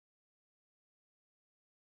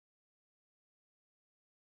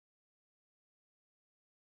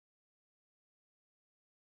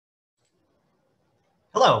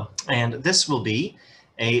Hello, and this will be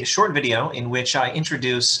a short video in which I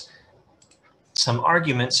introduce some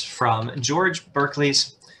arguments from George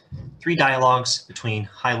Berkeley's three dialogues between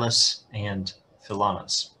Hylas and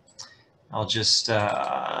Philonis. I'll just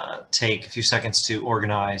take a few seconds to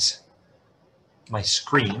organize my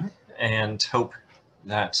screen and hope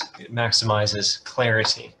that it maximizes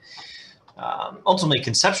clarity. Ultimately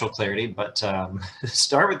conceptual clarity, but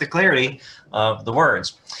start with the clarity of the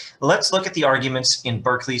words. Let's look at the arguments in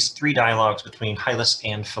Berkeley's three dialogues between Hylas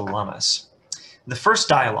and Philonis. The first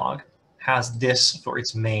dialogue has this for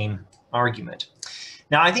its main argument.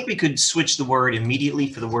 Now, I think we could switch the word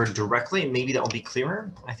immediately for the word directly, and maybe that will be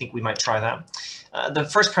clearer. I think we might try that. The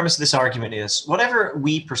first premise of this argument is whatever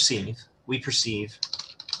we perceive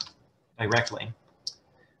directly.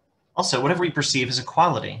 Also, whatever we perceive is a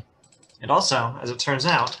quality. And also, as it turns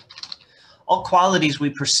out, all qualities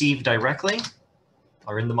we perceive directly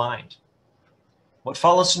are in the mind. What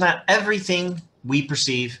follows from that? Everything we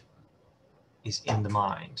perceive is in the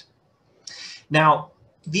mind. Now,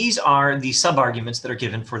 these are the sub-arguments that are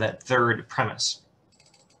given for that third premise.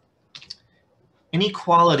 Any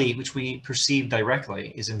quality which we perceive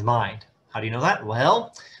directly is in the mind. How do you know that?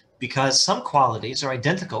 Well, because some qualities are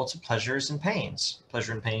identical to pleasures and pains.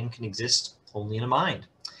 Pleasure and pain can exist only in a mind.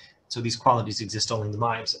 So these qualities exist only in the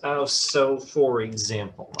mind. So for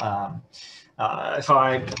example, if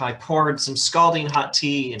I poured some scalding hot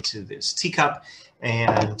tea into this teacup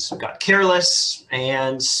and got careless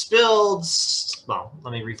and spilled, well,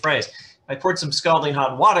 let me rephrase. I poured some scalding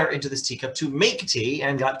hot water into this teacup to make tea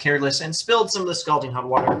and got careless and spilled some of the scalding hot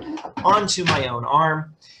water onto my own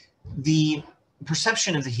arm. The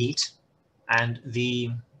perception of the heat and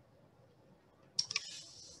the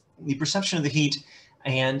perception of the heat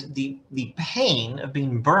and the pain of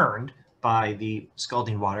being burned by the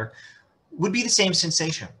scalding water would be the same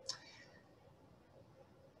sensation.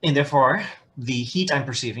 And therefore, the heat I'm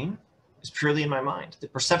perceiving is purely in my mind. The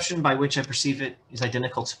perception by which I perceive it is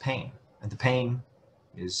identical to pain, and the pain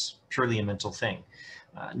is purely a mental thing.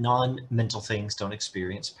 Non-mental things don't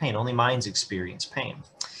experience pain. Only minds experience pain.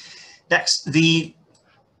 Next, the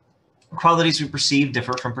qualities we perceive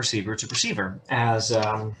differ from perceiver to perceiver. As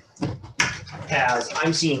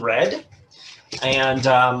I'm seeing red, and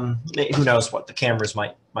who knows what the cameras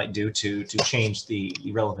might do to change the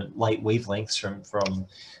relevant light wavelengths from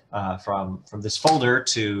this folder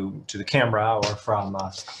to the camera, or from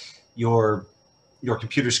your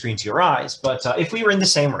computer screen to your eyes. But if we were in the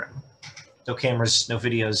same room, no cameras, no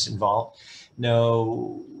videos involved,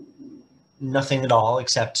 nothing at all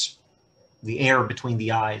except the air between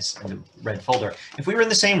the eyes and the red folder. If we were in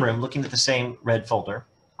the same room looking at the same red folder,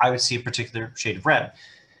 I would see a particular shade of red.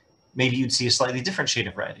 Maybe you'd see a slightly different shade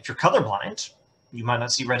of red. If you're colorblind, you might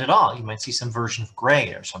not see red at all. You might see some version of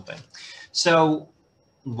gray or something. So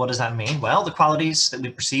what does that mean? Well, the qualities that we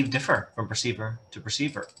perceive differ from perceiver to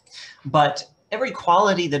perceiver. But every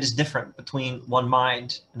quality that is different between one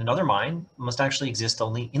mind and another mind must actually exist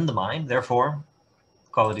only in the mind. Therefore,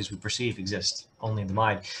 qualities we perceive exist only in the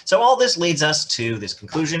mind. So all this leads us to this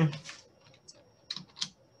conclusion.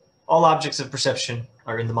 All objects of perception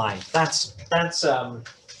are in the mind. That's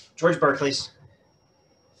George Berkeley's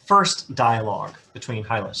first dialogue between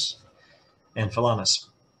Hylas and Philonis.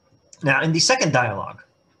 Now, in the second dialogue,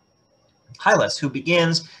 Hylas, who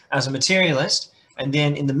begins as a materialist and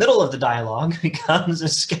then in the middle of the dialogue becomes a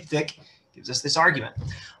skeptic, gives us this argument.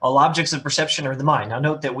 All objects of perception are in the mind. Now,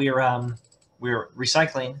 note that we're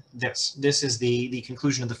recycling this. This is the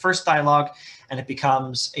conclusion of the first dialogue, and it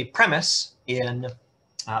becomes a premise in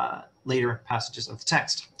later passages of the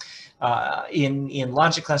text. In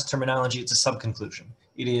logic class terminology, it's a subconclusion.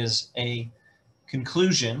 It is a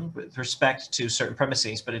conclusion with respect to certain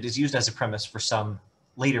premises, but it is used as a premise for some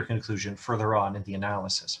later conclusion further on in the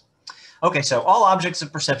analysis. Okay, so all objects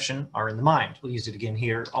of perception are in the mind. We'll use it again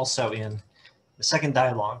here, also in the second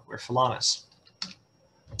dialogue, where Philonis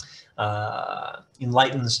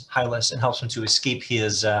enlightens Hylas and helps him to escape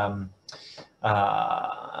his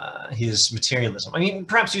materialism. I mean,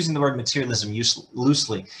 perhaps using the word materialism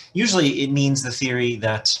loosely. Usually, it means the theory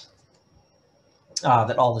that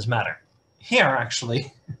that all is matter. Here,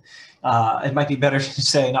 actually, it might be better to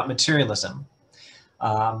say not materialism,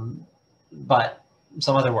 but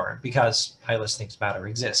some other word, because Hylas thinks matter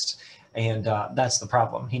exists, and that's the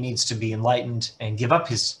problem. He needs to be enlightened and give up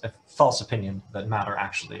his false opinion that matter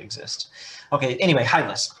actually exists. Okay, anyway,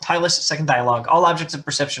 Hylas, second dialogue. All objects of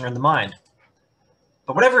perception are in the mind.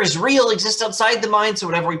 But whatever is real exists outside the mind, so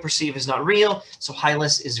whatever we perceive is not real. So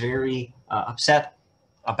Hylas is very upset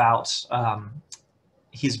about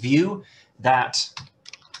his view that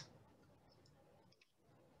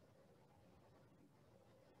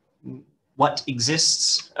what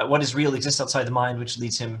exists, what is real exists outside the mind, which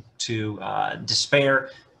leads him to despair,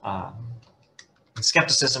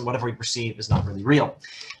 skepticism. Whatever we perceive is not really real.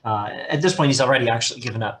 At this point, he's already actually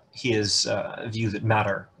given up his view that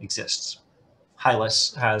matter exists.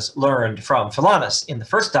 Hylas has learned from Philonas in the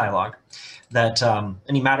first dialogue that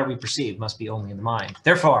any matter we perceive must be only in the mind.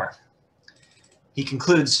 Therefore, he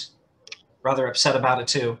concludes, rather upset about it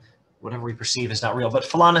too, whatever we perceive is not real. But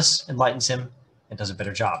Philonas enlightens him and does a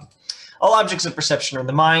better job. All objects of perception are in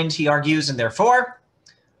the mind, he argues, and therefore,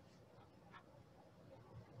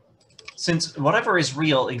 since whatever is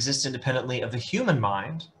real exists independently of the human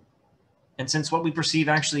mind, and since what we perceive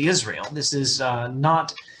actually is real, this is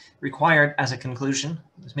not required as a conclusion.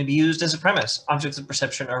 This may be used as a premise. Objects of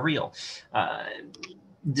perception are real.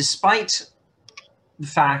 Despite the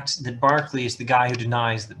fact that Berkeley is the guy who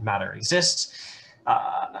denies that matter exists,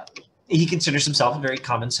 he considers himself a very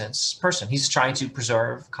common sense person. He's trying to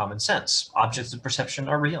preserve common sense. Objects of perception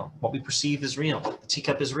are real. What we perceive is real. The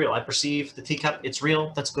teacup is real. I perceive the teacup, it's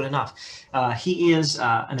real, that's good enough. He is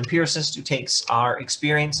an empiricist who takes our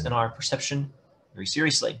experience and our perception very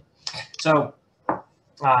seriously. So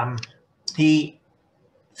he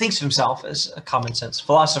thinks of himself as a common sense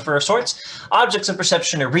philosopher of sorts. Objects of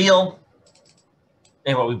perception are real,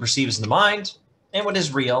 and what we perceive is in the mind, and what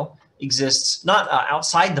is real exists not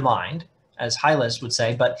outside the mind, as Hylas would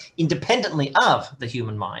say, but independently of the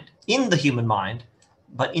human mind. In the human mind,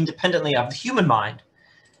 but independently of the human mind.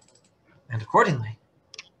 And accordingly,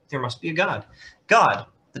 there must be a God. God,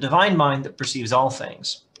 the divine mind that perceives all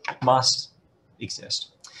things, must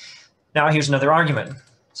exist. Now here's another argument.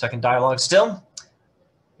 Second dialogue still.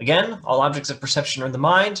 Again, all objects of perception are in the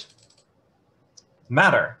mind.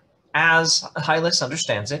 Matter, as Hylas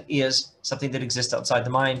understands it, is something that exists outside the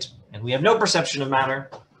mind, and we have no perception of matter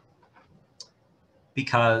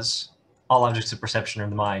because all objects of perception are in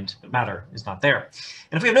the mind, but matter is not there.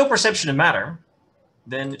 And if we have no perception of matter,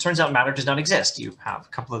 then it turns out matter does not exist. You have a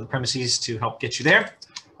couple of the premises to help get you there.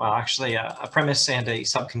 Well, actually, a premise and a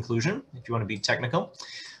sub-conclusion, if you want to be technical.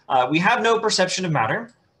 We have no perception of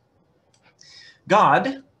matter.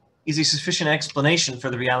 God is a sufficient explanation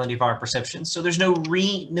for the reality of our perceptions. So there's no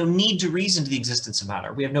need to reason to the existence of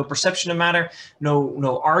matter. We have no perception of matter,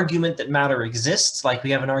 no argument that matter exists, like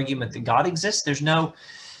we have an argument that God exists. There's no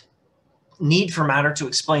need for matter to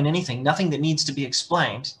explain anything. Nothing that needs to be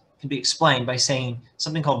explained can be explained by saying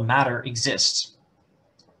something called matter exists.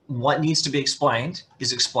 What needs to be explained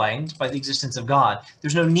is explained by the existence of God.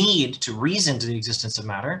 There's no need to reason to the existence of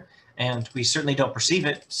matter, and we certainly don't perceive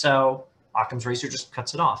it, so Occam's razor just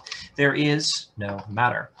cuts it off. There is no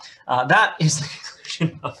matter. That is the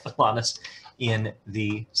conclusion of Philonas in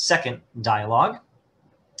the second dialogue.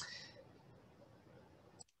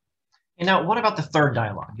 And now, what about the third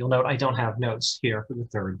dialogue? You'll note I don't have notes here for the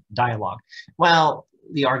third dialogue. Well,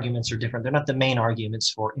 the arguments are different. They're not the main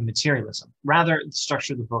arguments for immaterialism. Rather, the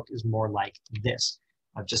structure of the book is more like this.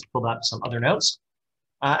 I've just pulled up some other notes.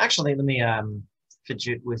 Actually, let me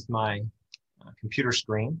fidget with my computer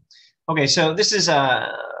screen. Okay, so this is,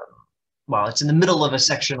 well, it's in the middle of a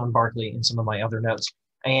section on Berkeley in some of my other notes.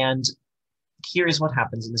 And here is what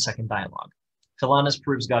happens in the second dialogue. Philonas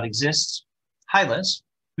proves God exists. Hylas,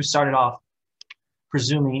 who started off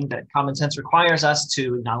presuming that common sense requires us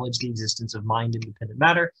to acknowledge the existence of mind-independent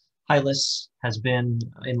matter, Hylas has been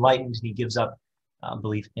enlightened. He gives up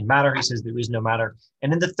belief in matter. He says there is no matter.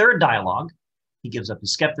 And in the third dialogue, he gives up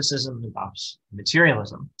his skepticism and adopts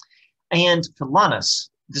materialism. And Philonas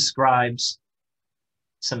describes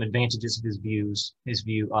some advantages of his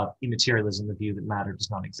view of immaterialism, the view that matter does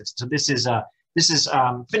not exist. So this is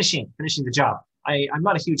finishing the job. I'm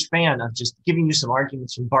not a huge fan of just giving you some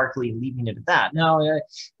arguments from Berkeley and leaving it at that. No,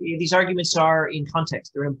 these arguments are in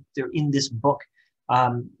context. They're in this book.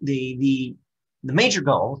 The major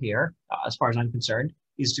goal here, as far as I'm concerned,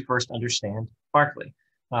 is to first understand Berkeley.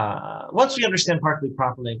 Once we understand Berkeley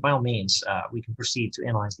properly, by all means, we can proceed to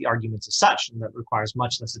analyze the arguments as such, and that requires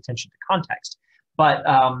much less attention to context. But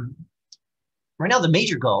right now, the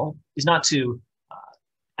major goal is not to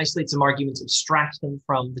isolate some arguments, abstract them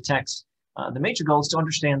from the text. The major goal is to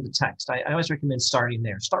understand the text. I always recommend starting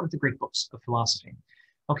there. Start with the great books of philosophy.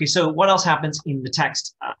 Okay, so what else happens in the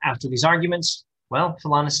text after these arguments? Well,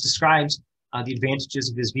 Philonas describes the advantages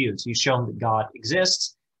of his views. He's shown that God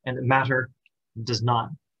exists and that matter does not.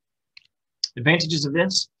 Advantages of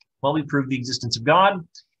this? Well, we prove the existence of God.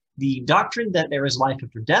 The doctrine that there is life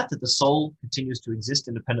after death, that the soul continues to exist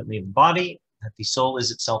independently of the body, that the soul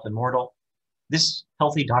is itself immortal. This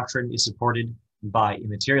healthy doctrine is supported by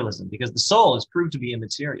immaterialism because the soul is proved to be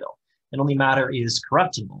immaterial and only matter is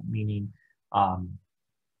corruptible, meaning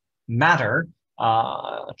matter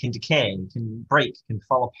can decay, can break, can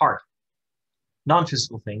fall apart.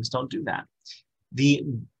 Non-physical things don't do that. The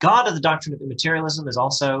God of the doctrine of immaterialism is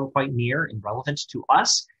also quite near and relevant to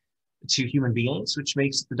us, to human beings, which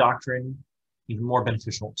makes the doctrine even more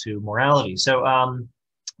beneficial to morality. So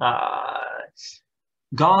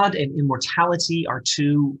God and immortality are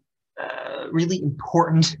two really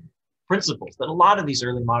important principles that a lot of these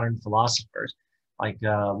early modern philosophers, like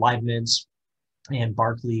Leibniz and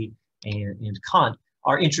Berkeley and Kant,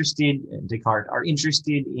 are interested, and Descartes, are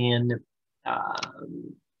interested in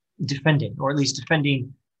defending, or at least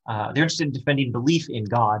defending, they're interested in defending belief in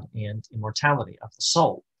God and immortality of the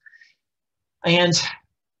soul. And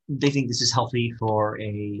they think this is healthy for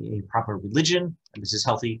a proper religion, and this is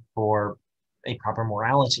healthy for a proper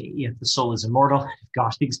morality. If the soul is immortal, if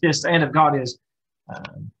God exists, and if God is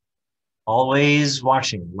always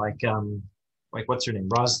watching, like what's her name,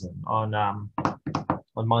 Rosalind on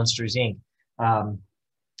Monsters Inc.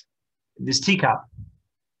 This teacup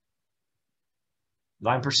that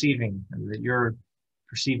I'm perceiving, and that you're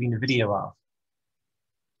perceiving the video of,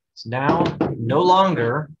 it's now no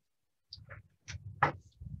longer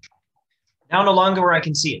where I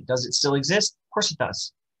can see it. Does it still exist? Of course it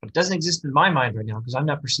does. But it doesn't exist in my mind right now because I'm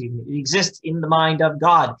not perceiving it. It exists in the mind of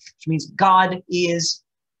God, which means God is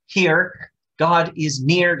here. God is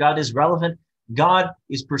near. God is relevant. God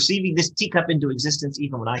is perceiving this teacup into existence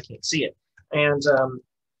even when I can't see it. And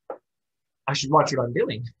I should watch what I'm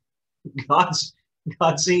doing. God's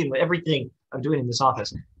seeing everything I'm doing in this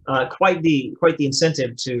office. Quite the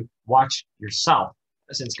incentive to watch yourself,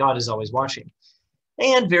 since God is always watching.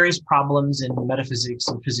 And various problems in metaphysics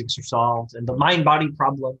and physics are solved, and the mind-body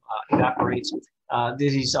problem evaporates.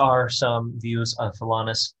 These are some views of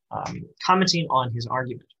Philonis commenting on his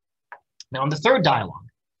argument. Now, in the third dialogue,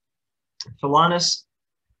 Philonis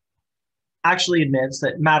actually admits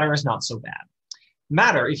that matter is not so bad.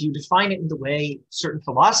 Matter, if you define it in the way certain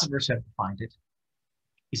philosophers have defined it,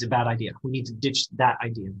 is a bad idea. We need to ditch that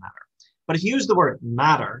idea of matter. But if you use the word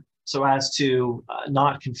matter so as to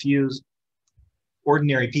not confuse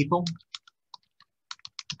ordinary people,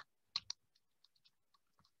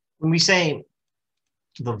 when we say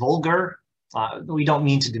the vulgar, we don't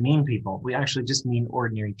mean to demean people. We actually just mean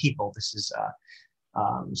ordinary people. This is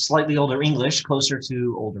slightly older English, closer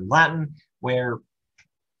to older Latin, where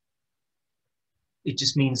it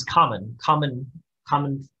just means common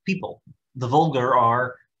people. The vulgar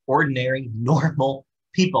are ordinary, normal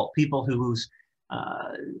people, people whose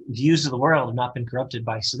views of the world have not been corrupted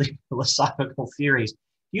by silly philosophical theories.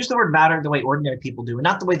 Use the word matter the way ordinary people do, and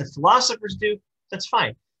not the way the philosophers do. That's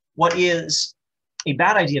fine. What is a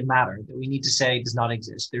bad idea of matter that we need to say does not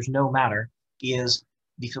exist, there's no matter, is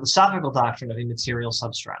the philosophical doctrine of immaterial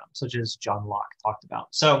substratum, such as John Locke talked about.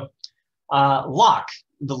 So Locke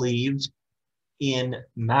believed in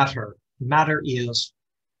matter. Matter is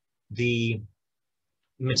the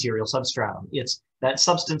material substratum. It's that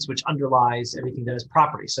substance which underlies everything that is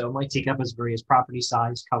property. So my teacup has various properties: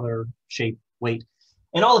 size, color, shape, weight.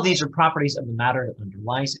 And all of these are properties of the matter that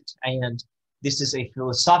underlies it. And this is a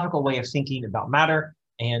philosophical way of thinking about matter.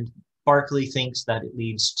 And Berkeley thinks that it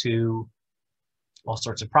leads to all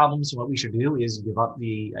sorts of problems. What we should do is give up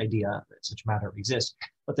the idea that such matter exists.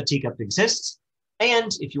 But the teacup exists.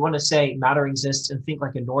 And if you want to say matter exists and think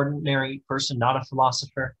like an ordinary person, not a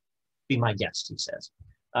philosopher, be my guest, he says.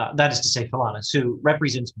 That is to say, Philonis, who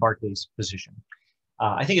represents Berkeley's position.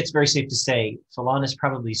 I think it's very safe to say Philonis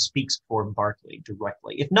probably speaks for Berkeley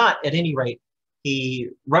directly. If not, at any rate, he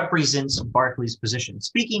represents Berkeley's position.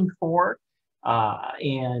 Speaking for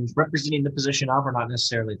and representing the position of are not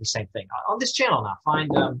necessarily the same thing. On this channel now, find,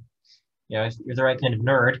 if you're the right kind of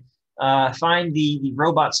nerd, find the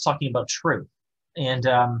robots talking about truth. And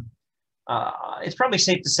it's probably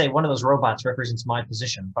safe to say one of those robots represents my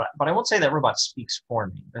position, but I won't say that robot speaks for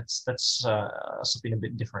me. That's something a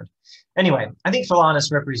bit different. Anyway, I think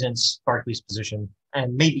Philonis represents Berkeley's position,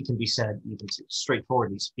 and maybe can be said even to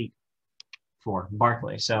straightforwardly speak for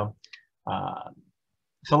Berkeley. So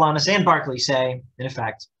Philonis and Berkeley say, in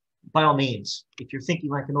effect, by all means, if you're thinking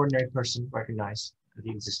like an ordinary person, recognize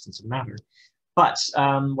the existence of matter. But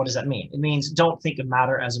what does that mean? It means don't think of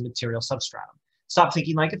matter as a material substratum. Stop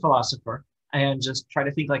thinking like a philosopher and just try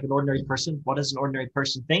to think like an ordinary person. What does an ordinary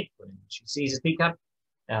person think when she sees a teacup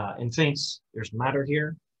and thinks there's matter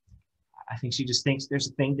here? I think she just thinks there's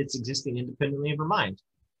a thing that's existing independently of her mind.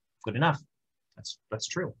 Good enough. That's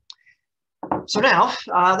true. So now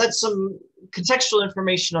that's some contextual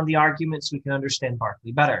information on the arguments. We can understand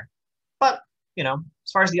Berkeley better. But,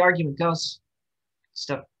 as far as the argument goes,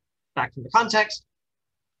 step back from the context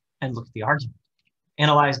and look at the argument.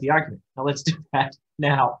 Analyze the argument. Now let's do that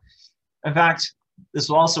now. In fact, this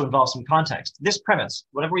will also involve some context. This premise,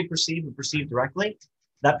 whatever we perceive directly,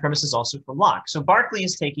 that premise is also from Locke. So Berkeley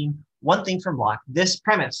is taking one thing from Locke, this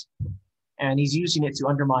premise, and he's using it to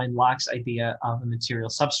undermine Locke's idea of a material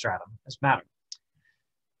substratum as matter.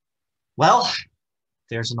 Well,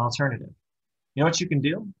 there's an alternative. You know what you can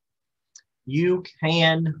do? You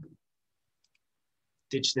can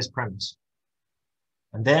ditch this premise.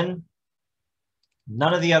 And then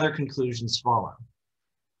none of the other conclusions follow.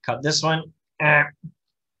 Cut this one.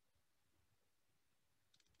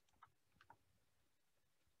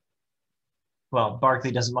 Well,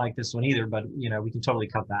 Berkeley doesn't like this one either, but you know, we can totally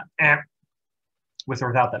cut that. With or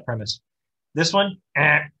without that premise. This one,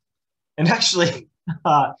 and actually,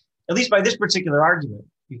 at least by this particular argument,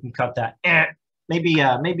 you can cut that. Maybe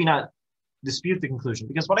not dispute the conclusion,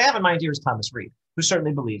 because what I have in mind here is Thomas Reid, who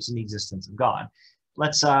certainly believes in the existence of God.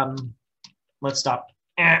 Let's stop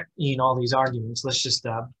in all these arguments. Let's just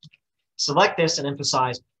select this and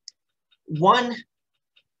emphasize one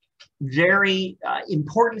very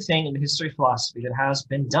important thing in the history of philosophy that has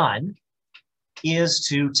been done is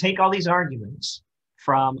to take all these arguments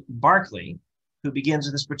from Berkeley, who begins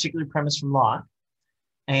with this particular premise from Locke,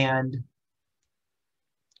 and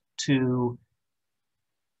to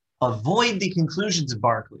avoid the conclusions of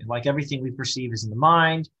Berkeley, like everything we perceive is in the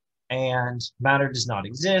mind and matter does not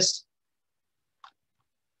exist,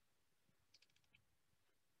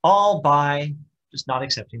 all by just not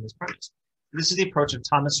accepting this premise. This is the approach of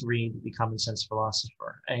Thomas Reid, the common sense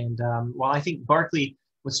philosopher. And while I think Berkeley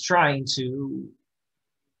was trying to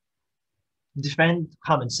defend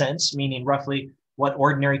common sense, meaning roughly what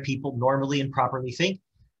ordinary people normally and properly think,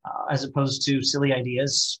 as opposed to silly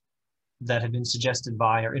ideas that have been suggested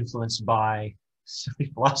by or influenced by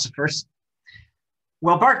silly philosophers.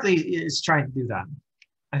 Well, Berkeley is trying to do that.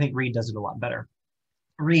 I think Reid does it a lot better.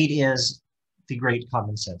 Reid is the great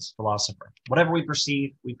common sense philosopher. Whatever we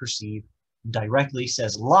perceive directly,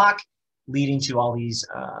 says Locke, leading to all these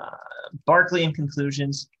Berkeleyan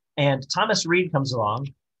conclusions. And Thomas Reid comes along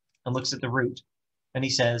and looks at the root, and he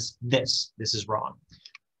says, this is wrong.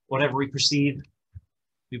 Whatever we perceive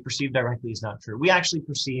directly is not true. We actually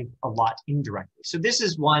perceive a lot indirectly. So this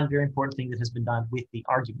is one very important thing that has been done with the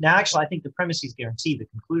argument. Now, actually, I think the premises guarantee the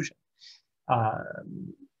conclusion.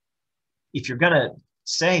 If you're going to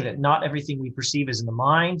say that not everything we perceive is in the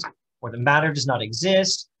mind, or that matter does not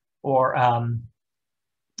exist, or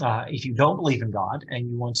if you don't believe in God and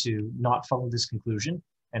you want to not follow this conclusion,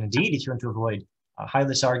 and indeed, if you want to avoid a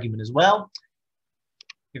Hylas argument as well,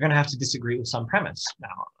 you're going to have to disagree with some premise.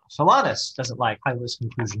 Now, Solanus doesn't like Hylas'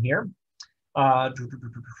 conclusion here.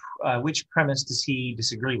 Which premise does he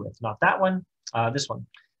disagree with? Not that one, this one.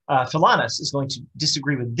 Solanus is going to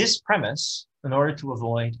disagree with this premise in order to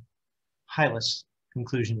avoid Hylas'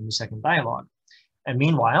 conclusion in the second dialogue. And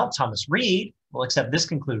meanwhile, Thomas Reid will accept this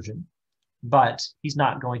conclusion, but he's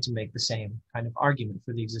not going to make the same kind of argument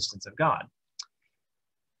for the existence of God.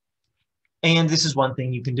 And this is one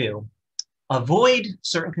thing you can do. Avoid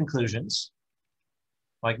certain conclusions,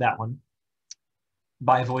 like that one,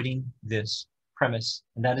 by avoiding this premise,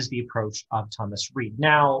 and that is the approach of Thomas Reid.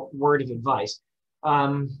 Now, word of advice.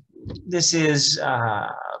 This is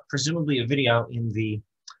presumably a video in the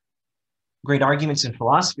Great Arguments in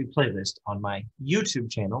Philosophy playlist on my YouTube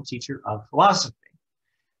channel, Teacher of Philosophy.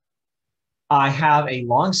 I have a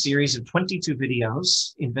long series of 22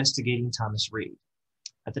 videos investigating Thomas Reid.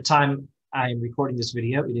 At the time I am recording this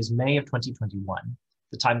video, it is May of 2021.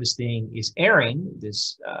 The time this thing is airing,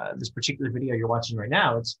 this particular video you're watching right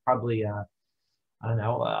now, it's probably, I don't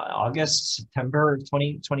know, August, September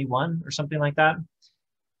 2021 or something like that.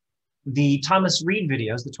 The Thomas Reid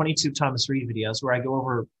videos, the 22 Thomas Reid videos, where I go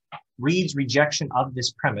over Reid's rejection of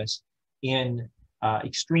this premise in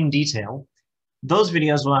extreme detail, those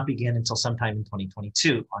videos will not begin until sometime in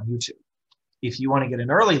 2022 on YouTube. If you want to get an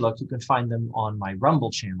early look, you can find them on my Rumble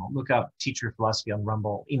channel. Look up Teacher of Philosophy on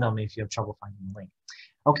Rumble. Email me if you have trouble finding the link.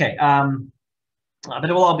 Okay, but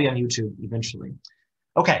it will all be on YouTube eventually.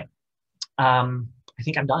 Okay, I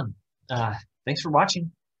think I'm done. Thanks for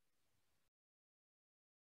watching.